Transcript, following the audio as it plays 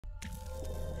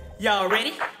Y'all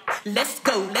ready? Let's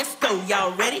go,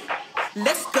 y'all ready?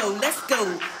 Let's go.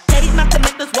 Hey, my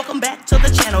connectors, welcome back to the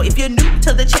channel. If you're new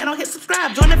to the channel, hit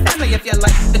subscribe, join the family. If you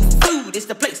like the food, it's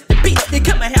the place to be. You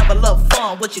come and have a little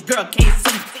fun, what your girl can't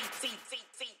see.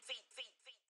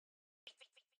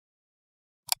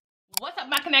 What's up,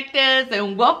 my connectors,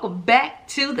 and welcome back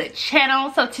to the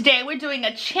channel. So today we're doing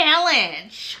a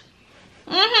challenge.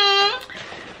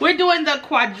 We're doing the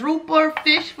quadruple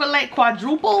fish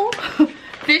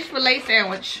fillet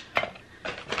sandwich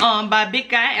by Big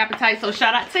Guy Appetite. So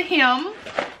shout out to him.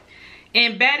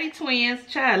 And Batty Twins,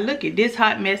 child, look at this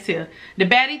hot mess here. The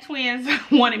Batty Twins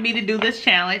wanted me to do this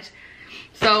challenge,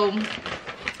 so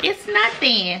it's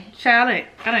nothing. Child,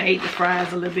 I done ate the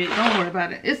fries a little bit. Don't worry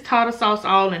about it. It's tartar sauce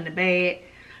all in the bag,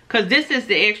 cause this is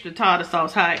the extra tartar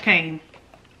sauce how it came.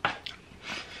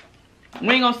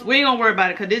 We ain't gonna worry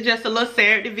about it, cause it's just a little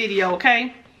Saturday video,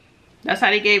 okay? That's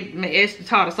how they gave me extra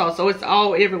tartar sauce, so it's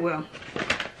all everywhere.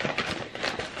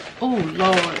 Oh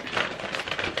Lord.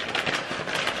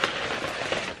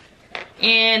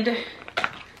 And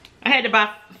I had to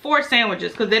buy 4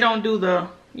 sandwiches because they don't do the,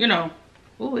 you know.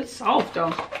 Oh, it's soft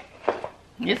though.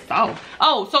 It's soft.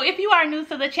 Oh, so if you are new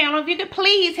to the channel, if you could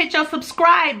please hit your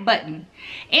subscribe button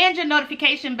and your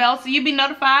notification bell so you'll be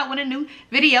notified when a new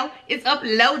video is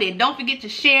uploaded. Don't forget to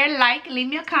share, like, leave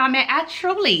me a comment. I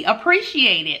truly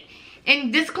appreciate it.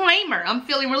 And disclaimer, I'm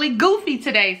feeling really goofy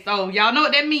today, so y'all know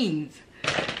what that means.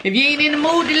 If you ain't in the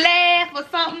mood to laugh or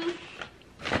something,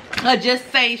 or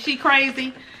just say she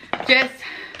crazy, just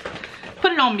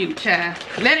put it on mute, child.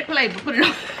 Let it play, but put it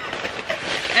on.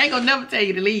 I ain't gonna never tell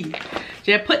you to leave.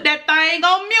 Just put that thing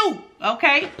on mute,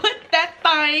 okay? Put that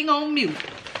thing on mute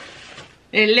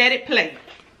and let it play.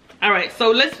 All right, so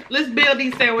let's build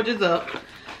these sandwiches up.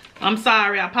 I'm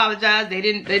sorry, I apologize.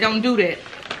 They don't do that.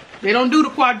 They don't do the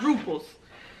quadruples,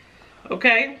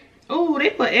 okay? Oh,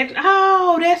 they put extra.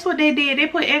 Oh, that's what they did. They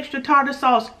put extra tartar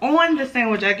sauce on the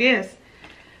sandwich, I guess.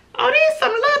 Oh, these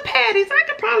some little patties. I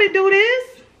could probably do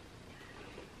this.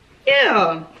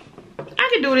 Yeah, I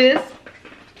could do this.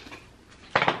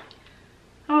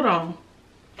 Hold on.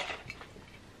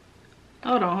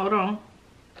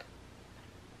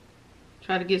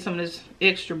 Try to get some of this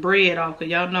extra bread off,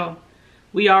 because y'all know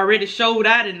we already showed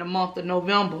out in the month of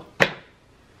November.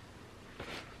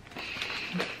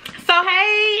 So,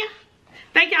 hey,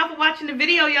 thank y'all for watching the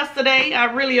video yesterday. I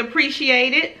really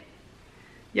appreciate it.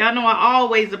 Y'all know I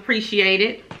always appreciate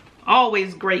it.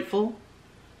 Always grateful.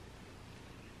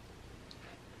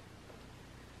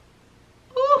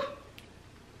 Ooh.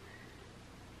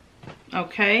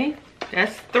 Okay,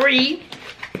 that's 3.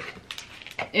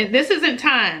 And this isn't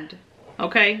timed.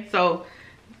 Okay, so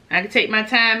I can take my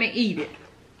time and eat it.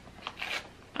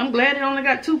 I'm glad it only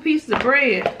got 2 pieces of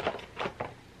bread.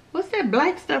 What's that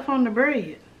black stuff on the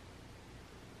bread?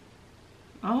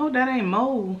 Oh, that ain't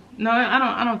mold. No,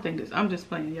 I don't think this. I'm just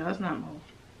playing, y'all. It's not mold.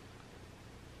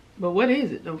 But what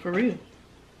is it though, for real?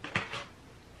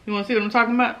 You want to see what I'm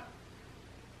talking about?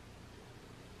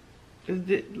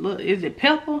 Is it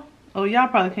pepper? Oh, y'all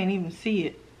probably can't even see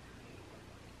it.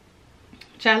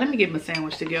 Child, let me get my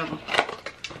sandwich together.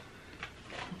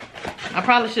 I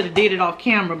probably should have did it off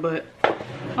camera, but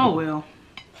oh well.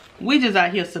 We just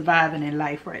out here surviving in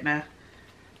life right now.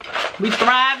 We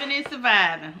thriving and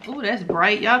surviving. Ooh, that's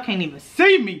bright. Y'all can't even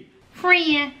see me.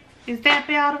 Friend, is that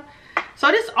better?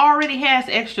 So this already has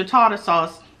extra tartar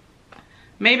sauce.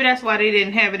 Maybe that's why they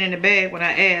didn't have it in the bag when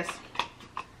I asked.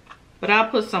 But I'll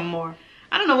put some more.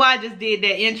 I don't know why I just did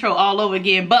that intro all over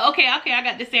again. But okay, I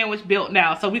got the sandwich built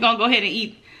now. So we're going to go ahead and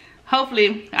eat.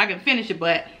 Hopefully I can finish it,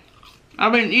 but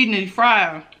I've been eating these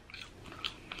fries.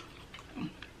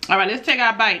 All right, let's take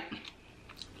our bite.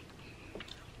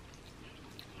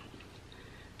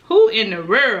 Who in the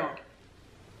world?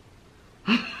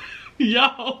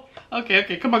 Yo.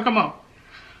 Okay, come on.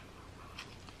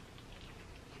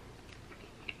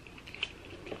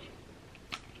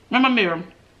 Where's my mirror?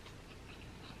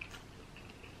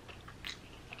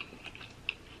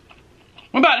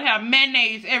 We're about to have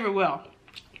mayonnaise everywhere.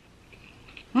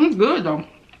 It's good though.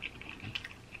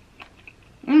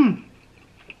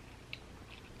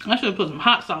 I should have put some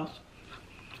hot sauce.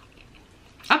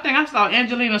 I think I saw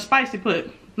Angelina Spicy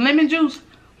put lemon juice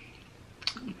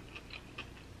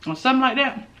or something like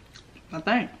that. I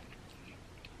think.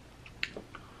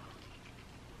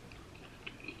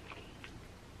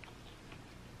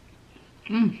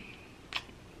 I'm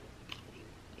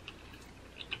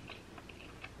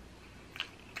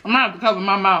gonna have to cover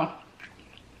my mouth.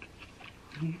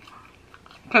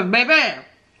 Cause baby,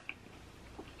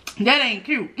 that ain't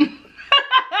cute.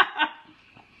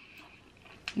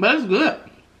 But it's good.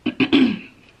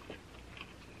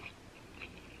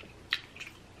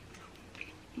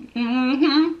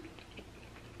 Mm-hmm.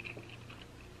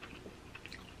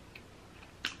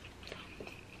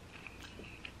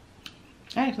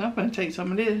 Actually, I'm gonna take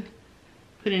some of this,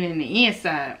 put it in the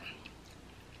inside.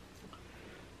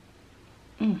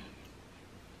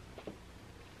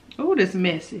 Oh, this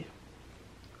messy.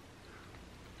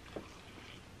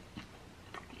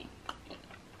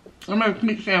 I'm gonna make a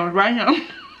meat sandwich right here.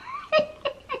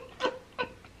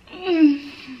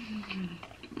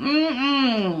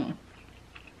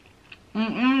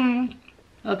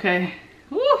 Okay.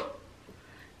 Woo.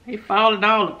 They falling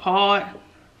all apart.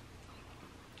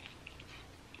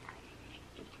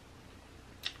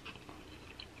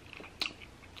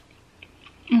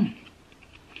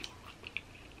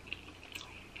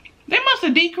 They must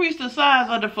have decreased the size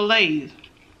of the fillets.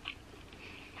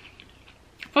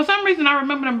 For some reason, I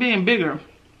remember them being bigger.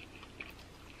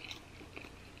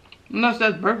 Unless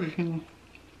that's Burger King.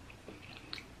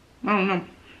 I don't know.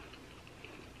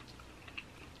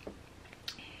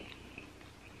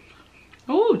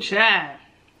 Ooh, child.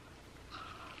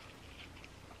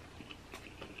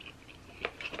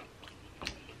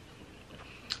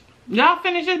 Y'all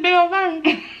finish this big old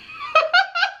thing?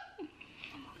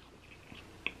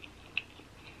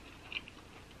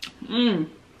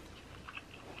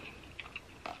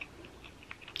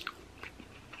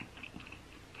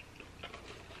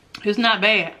 It's not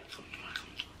bad.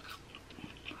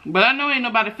 But I know ain't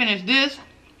nobody finished this,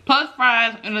 plus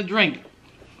fries and a drink.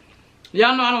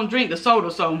 Y'all know I don't drink the soda,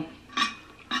 so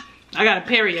I got a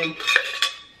Perrier.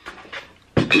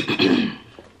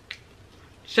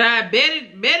 Shy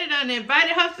Betty done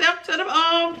invited herself to the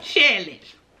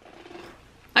challenge.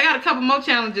 I got a couple more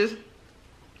challenges.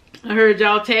 I heard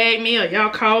y'all tag me or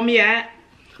y'all call me out.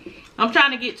 I'm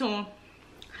trying to get to them.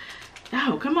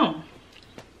 Oh, come on.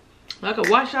 I could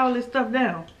wash all this stuff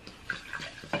down.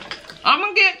 I'm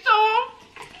gonna get to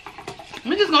them.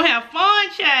 We're just gonna have fun,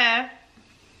 child.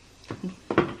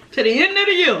 To the end of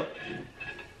the year.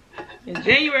 In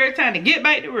January, time to get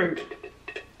back to work.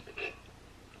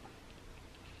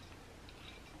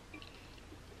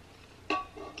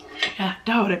 God,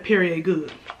 dog, that Perrier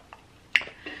good.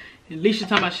 At least you're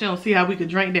talking about she don't see how we could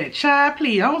drink that. Child,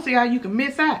 please, I don't see how you can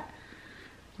miss out.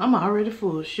 I'm already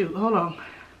full. Shoot, hold on.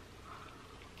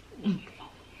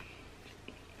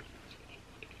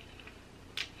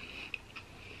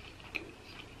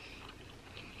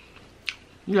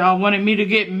 Y'all wanted me to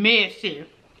get messy.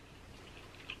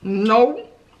 No.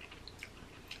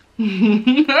 So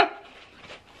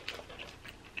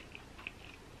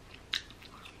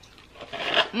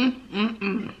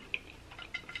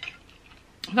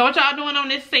what y'all doing on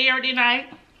this Saturday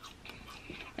night?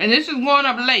 And this is going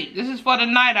up late. This is for the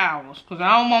night hours. Because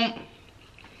I don't want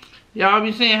y'all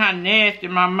be seeing how nasty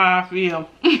my mouth feel.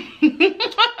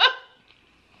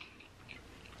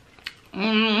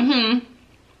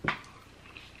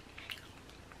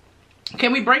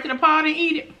 Can we break it apart and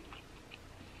eat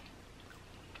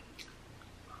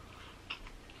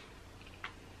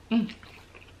it?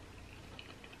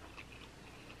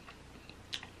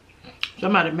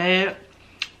 Somebody mad.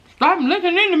 Stop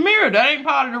looking in the mirror. That ain't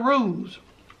part of the rules.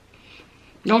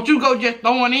 Don't you go just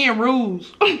throwing in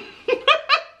rules.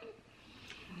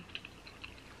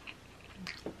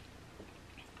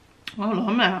 Hold on,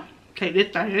 I'm out. Take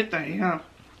this thing, huh?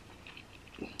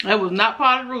 That was not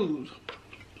part of the rules.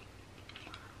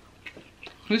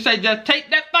 You say just take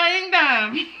that thing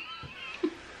down.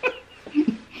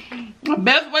 The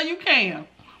best way you can.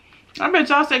 I bet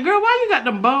y'all say, girl, why you got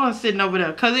them buns sitting over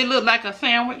there? Because it look like a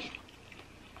sandwich.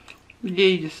 We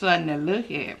give you something to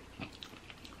look at.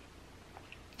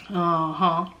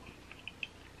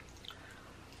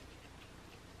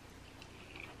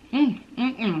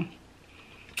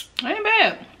 Ain't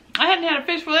bad. I hadn't had a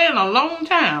fish fillet in a long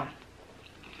time.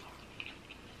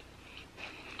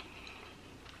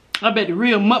 I bet the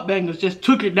real mukbangers just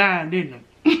took it down, didn't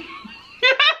they?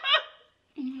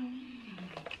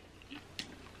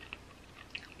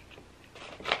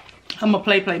 I'm a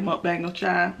play mukbanger,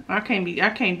 child. I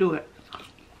can't do it.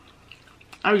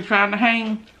 I be trying to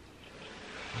hang.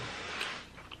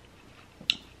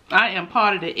 I am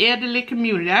part of the elderly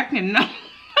community. I cannot.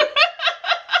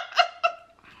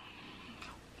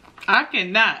 I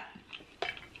cannot.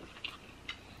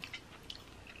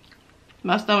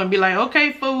 My stomach be like,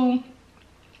 okay, fool.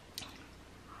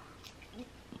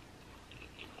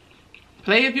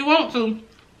 Play if you want to.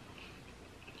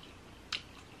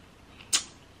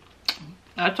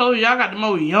 I told you, y'all got the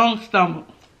most young stomach.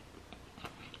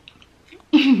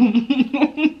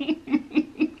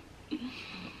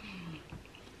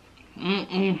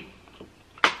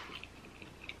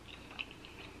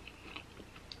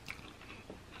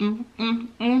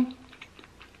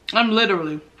 I'm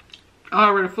literally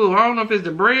already full. I don't know if it's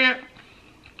the bread.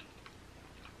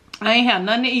 I ain't had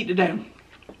nothing to eat today.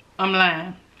 I'm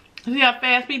lying. See how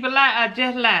fast people lie? I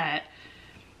just lied.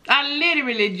 I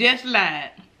literally just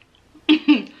lied.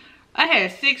 I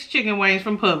had 6 chicken wings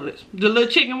from Publix. The little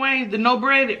chicken wings, the no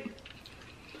breaded.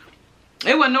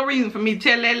 There wasn't no reason for me to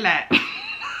tell that lie.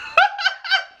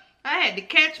 I had to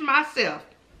catch myself.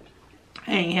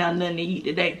 I ain't had nothing to eat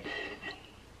today.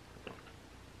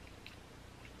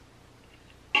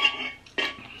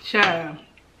 Child.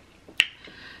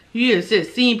 You just said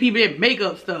seeing people that make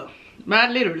up stuff. But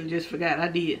I literally just forgot I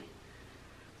did.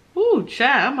 Ooh,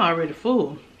 child, I'm already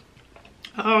full.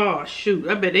 Oh, shoot.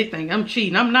 I bet they think I'm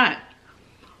cheating. I'm not.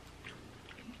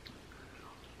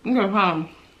 Okay, home.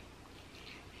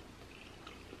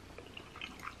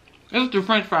 It's the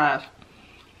French fries.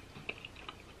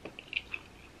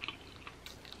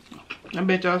 I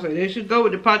bet y'all say they should go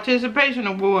with the participation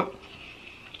award.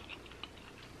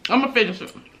 I'm gonna finish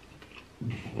it.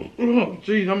 Oh,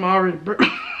 jeez, I'm already burnt.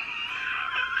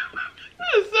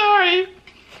 Sorry.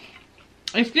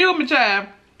 Excuse me, child.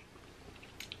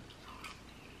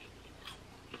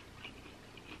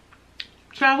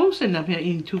 Child, who's sitting up here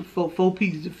eating four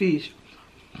pieces of fish?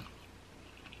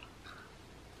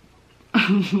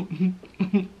 I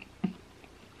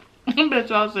bet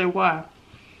y'all say why.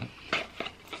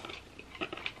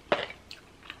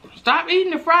 Stop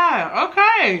eating the fryer.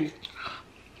 Okay.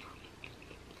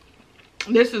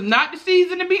 This is not the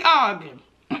season to be arguing.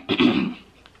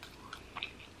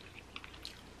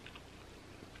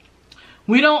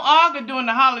 We don't argue during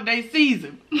the holiday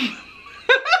season.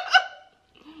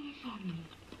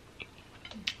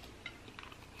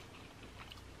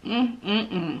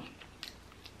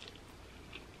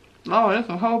 Oh, that's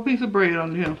a whole piece of bread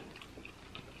on here.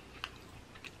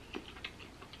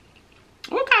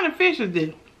 What kind of fish is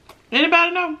this?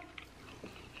 Anybody know?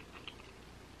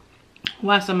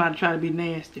 Why somebody try to be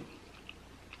nasty?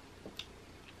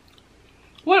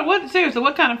 Seriously,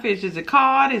 what kind of fish? Is it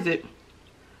cod? Is it?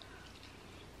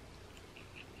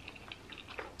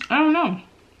 I don't know.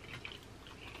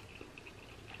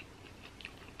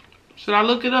 Should I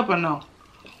look it up or no?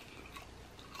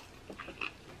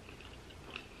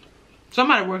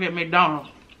 Somebody work at McDonald's.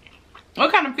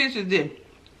 What kind of fish is this?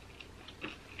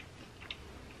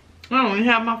 I don't even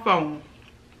have my phone.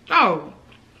 Oh.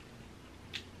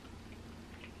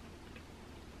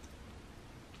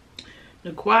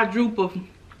 The quadruple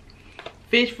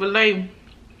fish fillet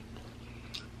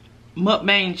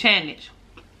mukbang challenge.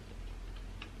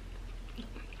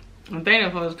 I think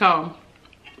that's what it's called.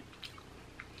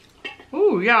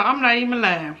 Ooh, y'all, I'm not even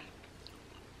lying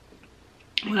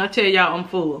when I tell y'all I'm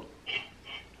full.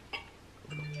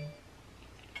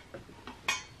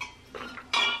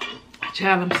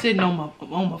 Child, I'm sitting on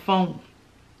my phone.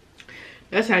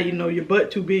 That's how you know your butt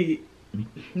too big.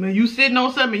 When you sitting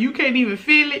on something you can't even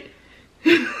feel it.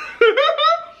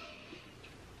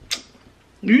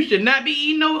 You should not be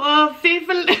eating no fish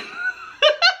fillet.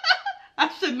 I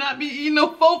should not be eating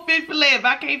no 4 fish fillet if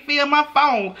I can't feel my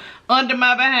phone under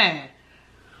my behind.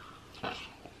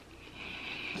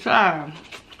 Sorry.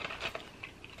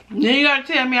 Then you gotta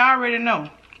tell me I already know.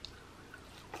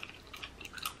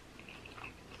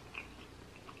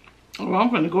 Well,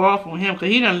 I'm gonna go off on him because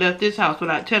he done left this house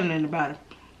without telling anybody.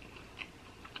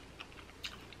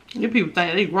 You people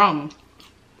think they wrong.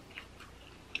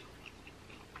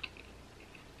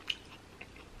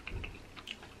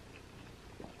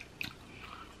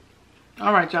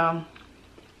 Alright, y'all.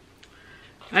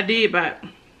 I did about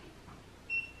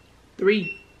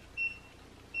 3.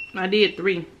 I did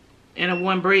 3 and a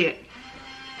 1 bread.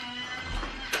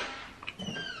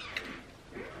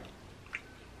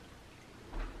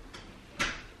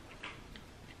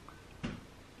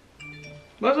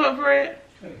 What's up, Fred?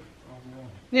 Hey,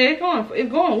 yeah,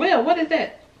 it's going well. What is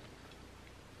that?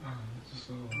 It's just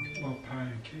a little pie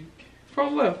and cake.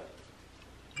 From where?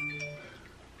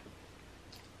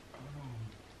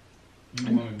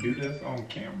 You want to do this on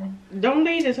camera? Don't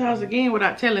leave this house again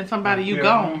without telling somebody you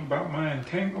gone. About my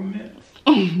entanglements.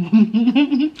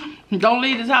 Don't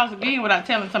leave this house again without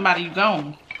telling somebody you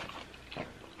gone.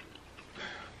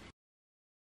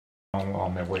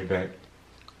 On my way back,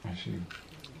 and she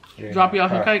drop you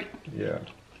off your cake? Yeah,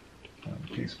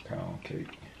 a piece of pound cake.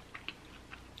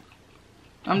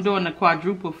 I'm doing the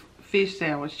quadruple fish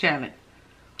sandwich challenge.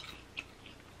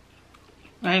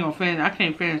 I ain't gonna finish. I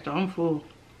can't finish though. I'm full.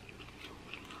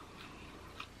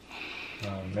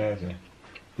 Imagine.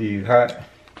 These hot?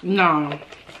 No.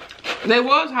 They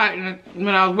was hot when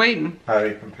I was waiting. How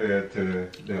they compare to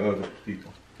the other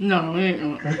people? No, it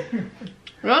ain't.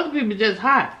 The other people just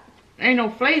hot. Ain't no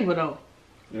flavor though.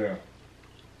 Yeah.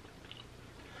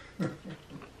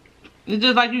 It's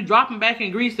just like you drop them back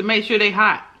in grease to make sure they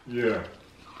hot. Yeah.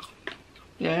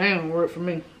 Yeah, that ain't gonna work for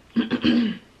me.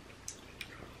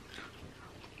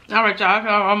 All right,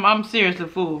 y'all. I'm seriously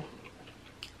full.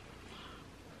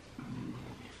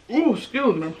 Ooh,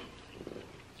 excuse me.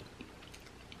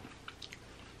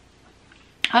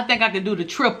 I think I could do the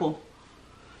triple.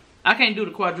 I can't do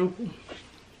the quadruple.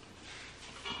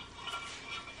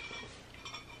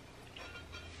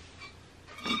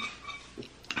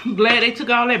 I'm glad they took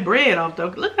all that bread off though.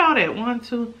 Look at all that. 1,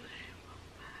 2.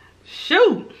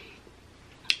 Shoot.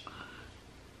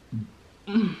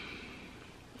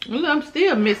 Look, I'm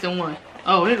still missing one.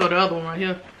 Oh, there go the other one right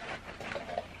here.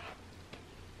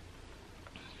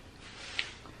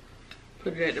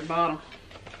 Put it at the bottom.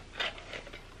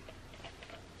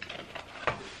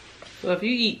 So if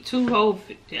you eat 2 whole,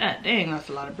 God dang, that's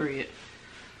a lot of bread.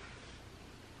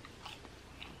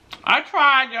 I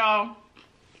tried, y'all.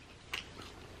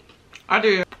 I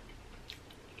did.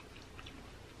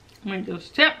 Make this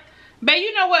tip. Babe,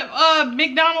 you know what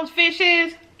McDonald's fish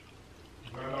is?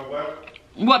 You know what?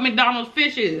 What McDonald's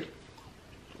fish is?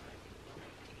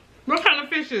 What kind of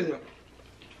fish is it?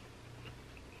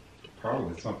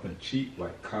 Probably something cheap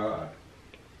like cod.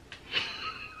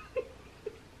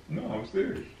 No, I'm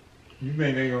serious. You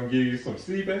think they're gonna give you some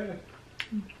sea bass?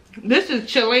 This is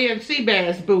Chilean sea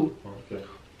bass, boo. Okay.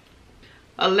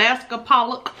 Alaska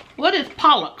pollock. What is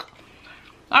pollock?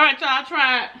 Alright, y'all, I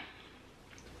tried.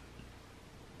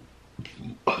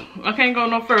 I can't go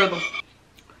no further.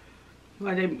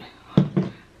 I'm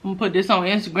gonna put this on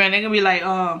Instagram. They're gonna be like,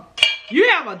 you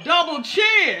have a double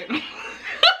chin.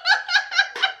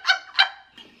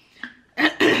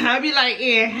 I'll be like,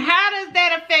 yeah, how does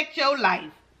that affect your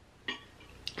life?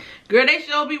 Girl, they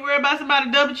sure be worried about somebody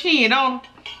double chin, don't they?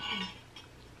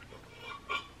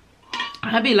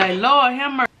 I'll be like, Lord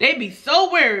have mercy. They be so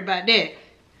worried about that.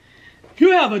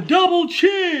 You have a double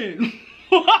chin.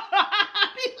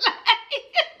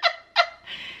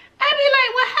 I be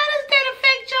like, well, how does that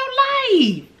affect your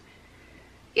life?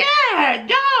 Yeah,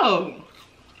 dog.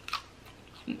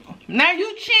 Now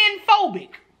you chin phobic.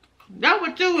 That's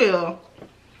what you will.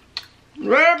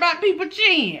 Worry about people's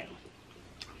chin.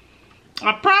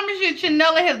 I promise you,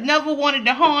 Chanella has never wanted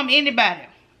to harm anybody.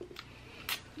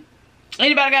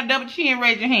 Anybody got a double chin,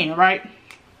 raise your hand, right?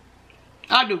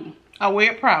 I do. I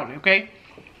wear it proudly, okay?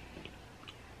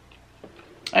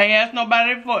 I ain't ask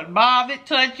nobody for it. Bob it,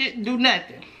 touch it, do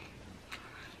nothing.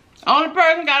 Only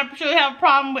person should have a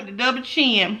problem with the double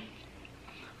chin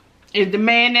is the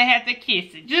man that has to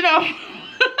kiss it, you know?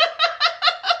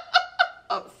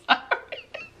 I'm sorry.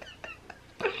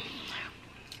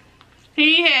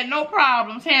 He had no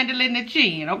problems handling the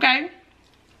chin, okay?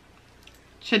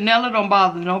 Chanella don't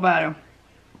bother nobody.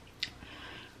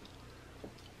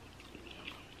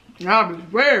 Y'all be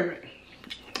worried.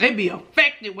 They be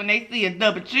affected when they see a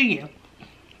double chin.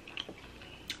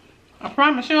 I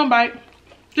promise she don't bite.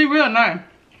 She real nice.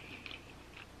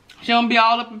 She don't be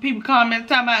all up in people's comments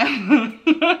talking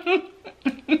about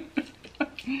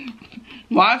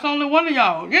why it's only one of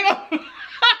y'all, you know?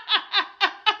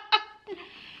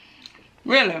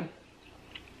 Really.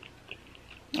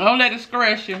 Don't let it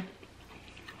scratch you.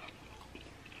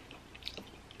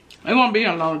 It won't be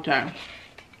here a long time.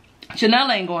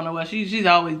 Chanel ain't going nowhere. She's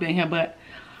always been here, but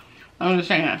I'm just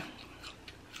saying.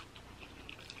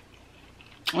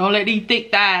 Don't let these thick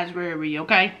thighs worry you,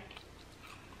 okay?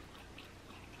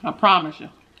 I promise you.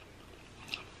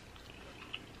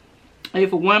 It's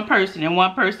for one person and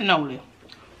one person only.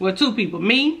 Well, 2 people.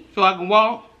 Me, so I can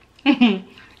walk. And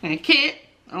Kit,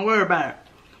 don't worry about it.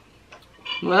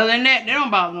 Well, other than that, they don't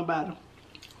bother nobody.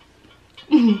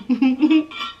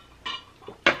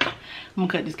 I'm gonna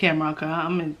cut this camera out because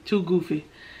I'm too goofy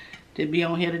to be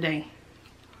on here today.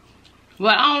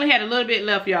 Well, I only had a little bit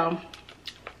left, y'all.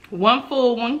 One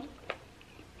full one.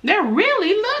 They're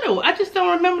really little. I just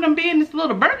don't remember them being this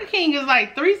little. Burger King is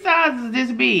like 3 sizes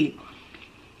this big.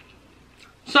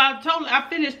 So I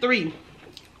finished 3.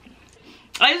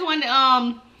 I just wanted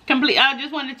to I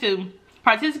just wanted to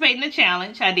participate in the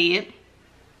challenge. I did.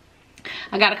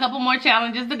 I got a couple more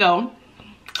challenges to go.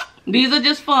 These are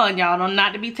just fun, y'all.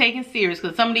 Not to be taken serious,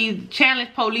 because some of these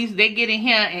challenge police, they get in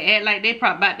here and act like they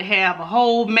probably about to have a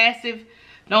whole massive.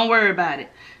 Don't worry about it.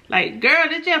 Like, girl,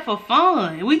 it's just for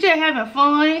fun. We just having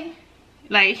fun.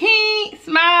 Like,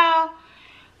 smile.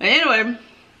 But anyway,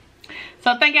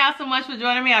 so thank y'all so much for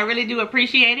joining me. I really do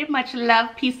appreciate it. Much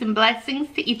love, peace, and blessings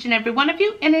to each and every one of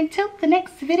you. And until the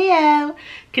next video,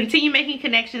 continue making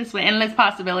connections with endless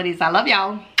possibilities. I love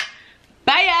y'all.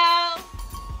 Bye, y'all.